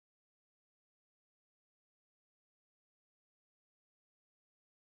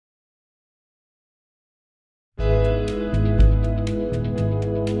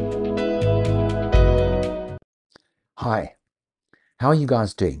Hi, how are you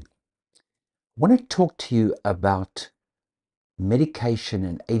guys doing? I want to talk to you about medication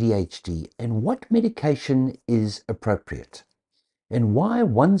and ADHD and what medication is appropriate and why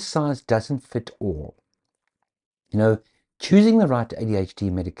one size doesn't fit all. You know, choosing the right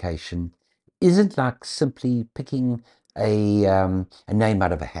ADHD medication isn't like simply picking a name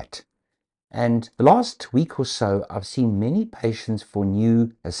out of a hat. And the last week or so, I've seen many patients for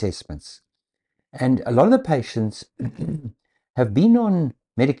new assessments. And a lot of the patients have been on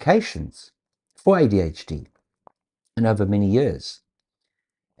medications for ADHD and over many years.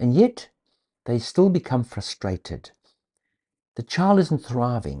 And yet they still become frustrated. The child isn't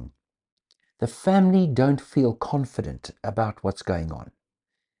thriving. The family don't feel confident about what's going on.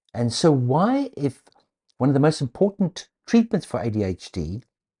 And so why, if one of the most important treatments for ADHD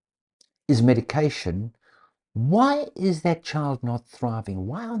is medication, why is that child not thriving?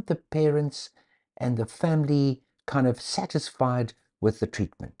 Why aren't the parents and the family kind of satisfied with the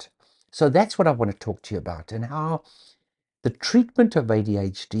treatment? So that's what I want to talk to you about, and how the treatment of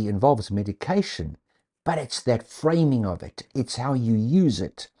ADHD involves medication, but it's that framing of it. It's how you use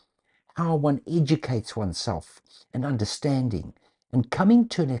it, how one educates oneself, and understanding and coming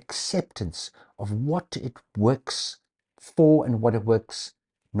to an acceptance of what it works for and what it works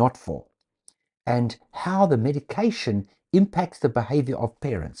not for, and how the medication impacts the behavior of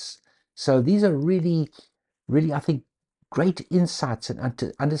parents. So these are really, I think, great insights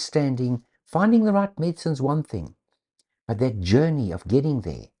and understanding. Finding the right medicine is one thing, but that journey of getting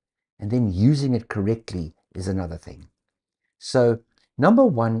there and then using it correctly is another thing. So, number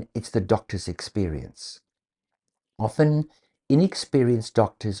one, it's the doctor's experience. Often, inexperienced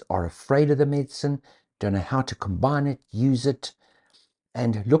doctors are afraid of the medicine, don't know how to combine it, use it,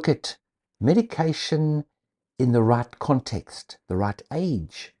 and look at medication in the right context, the right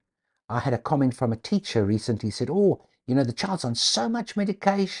age. I had a comment from a teacher recently, said, "Oh, the child's on so much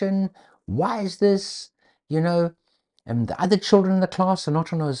medication. Why is this? You know, and the other children in the class are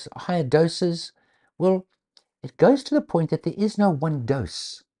not on those higher doses." Well, it goes to the point that there is no one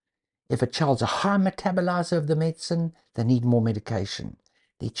dose. If a child's a high metabolizer of the medicine, they need more medication.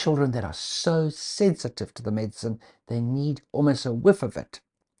 There are children that are so sensitive to the medicine, they need almost a whiff of it.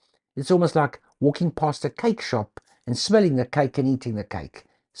 It's almost like walking past a cake shop and smelling the cake and eating the cake.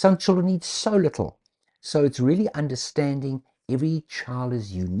 Some children need so little. So it's really understanding every child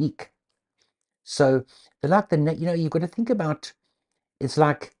is unique. So they're like you've got to think about, it's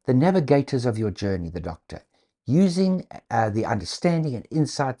like the navigators of your journey, the doctor, using the understanding and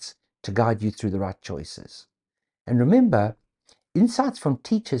insights to guide you through the right choices. And remember, insights from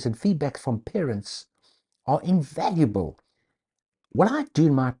teachers and feedback from parents are invaluable. What I do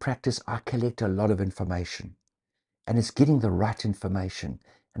in my practice, I collect a lot of information, and it's getting the right information.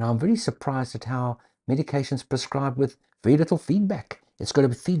 And I'm very surprised at how medication's prescribed with very little feedback. It's got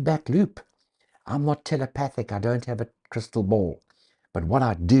a feedback loop. I'm not telepathic. I don't have a crystal ball. But what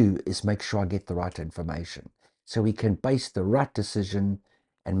I do is make sure I get the right information so we can base the right decision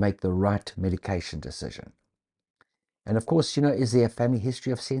and make the right medication decision. And of course, is there a family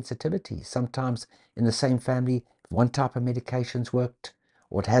history of sensitivity? Sometimes in the same family, if one type of medication's worked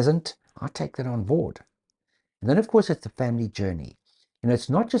or it hasn't, I take that on board. And then, of course, it's the family journey.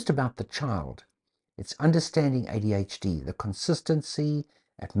 It's not just about the child. It's understanding ADHD, the consistency,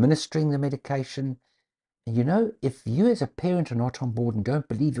 administering the medication. And if you as a parent are not on board and don't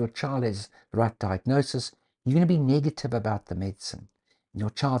believe your child has the right diagnosis, you're going to be negative about the medicine. And your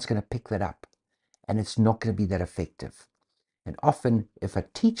child's going to pick that up, and it's not going to be that effective. And often, if a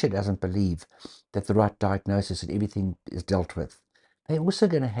teacher doesn't believe that the right diagnosis and everything is dealt with, they're also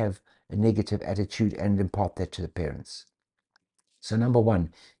going to have a negative attitude and impart that to the parents. So number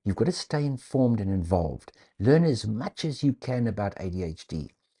one, you've got to stay informed and involved. Learn as much as you can about ADHD.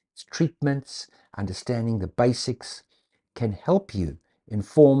 Its treatments, understanding the basics can help you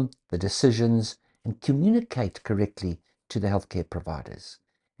inform the decisions and communicate correctly to the healthcare providers.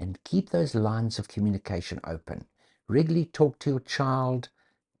 And keep those lines of communication open. Regularly talk to your child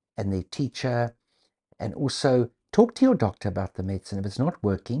and their teacher, and also talk to your doctor about the medicine. If it's not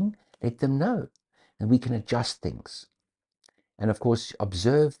working, let them know, and we can adjust things. And of course,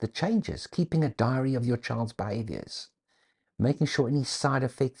 observe the changes, keeping a diary of your child's behaviors, making sure any side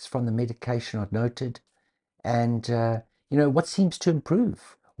effects from the medication are noted, and what seems to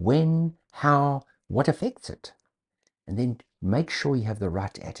improve, when, how, what affects it. And then make sure you have the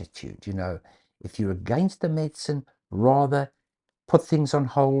right attitude. If you're against the medicine, rather put things on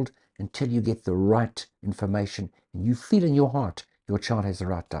hold until you get the right information and you feel in your heart your child has the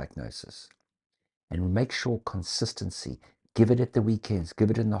right diagnosis. And make sure consistency. Give it at the weekends,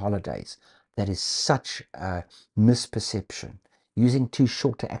 give it in the holidays. That is such a misperception. Using too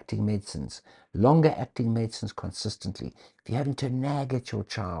shorter acting medicines, longer acting medicines consistently. If you're having to nag at your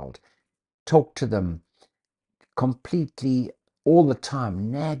child, talk to them completely all the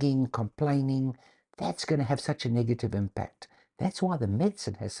time, nagging, complaining, that's going to have such a negative impact. That's why the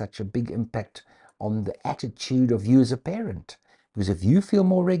medicine has such a big impact on the attitude of you as a parent. Because if you feel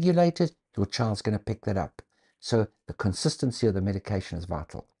more regulated, your child's going to pick that up. So the consistency of the medication is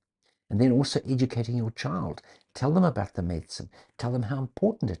vital. And then also educating your child. Tell them about the medicine. Tell them how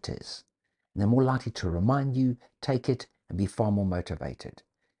important it is. And they're more likely to remind you, take it, and be far more motivated.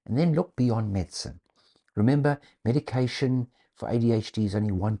 And then look beyond medicine. Remember, medication for ADHD is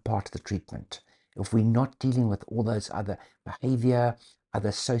only one part of the treatment. If we're not dealing with all those other behavior, other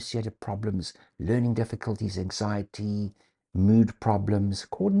associated problems, learning difficulties, anxiety, mood problems,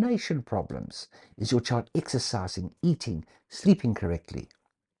 coordination problems, is your child exercising, eating, sleeping correctly?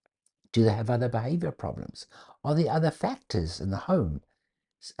 Do they have other behavior problems? Are there other factors in the home?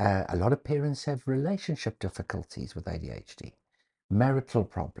 A lot of parents have relationship difficulties with ADHD, marital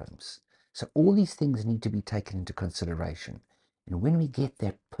problems. So all these things need to be taken into consideration. And when we get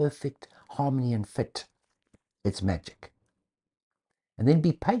that perfect harmony and fit, it's magic. And then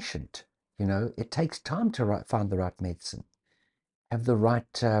be patient. It takes time to find the right medicine. Have the right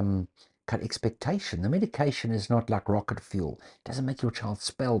kind of expectation. The medication is not like rocket fuel. It doesn't make your child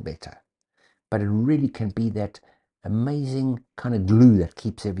spell better. But it really can be that amazing kind of glue that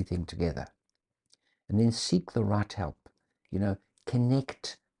keeps everything together. And then seek the right help.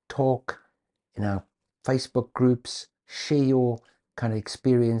 Connect, talk in our Facebook groups, share your kind of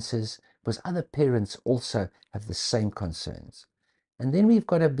experiences, because other parents also have the same concerns. And then we've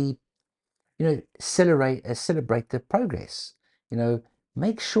got to be, celebrate the progress.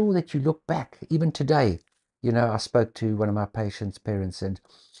 Make sure that you look back. Even today, I spoke to one of my patients' parents, and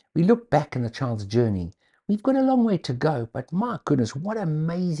we look back in the child's journey. We've got a long way to go, but my goodness, what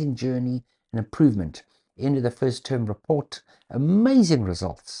amazing journey and improvement. End of the first term report, amazing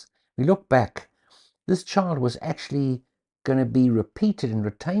results. We look back, this child was actually going to be repeated and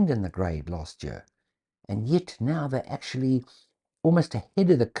retained in the grade last year. And yet now they're actually almost ahead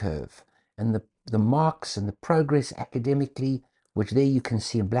of the curve. And the marks and the progress academically, which there you can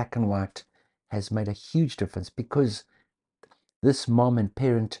see in black and white, has made a huge difference because this mom and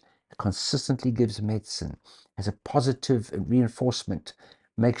parent consistently gives medicine, has a positive reinforcement,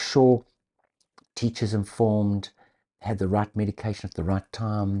 makes sure teachers informed, have the right medication at the right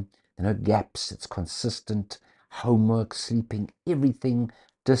time, there are no gaps, it's consistent, homework, sleeping, everything,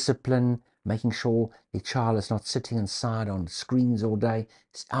 discipline, making sure the child is not sitting inside on screens all day,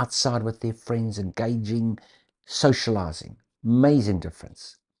 it's outside with their friends, engaging, socializing. Amazing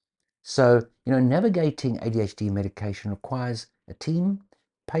difference. So, navigating ADHD medication requires a team,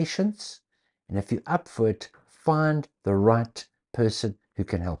 patience, and if you're up for it, find the right person who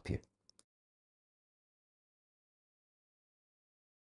can help you.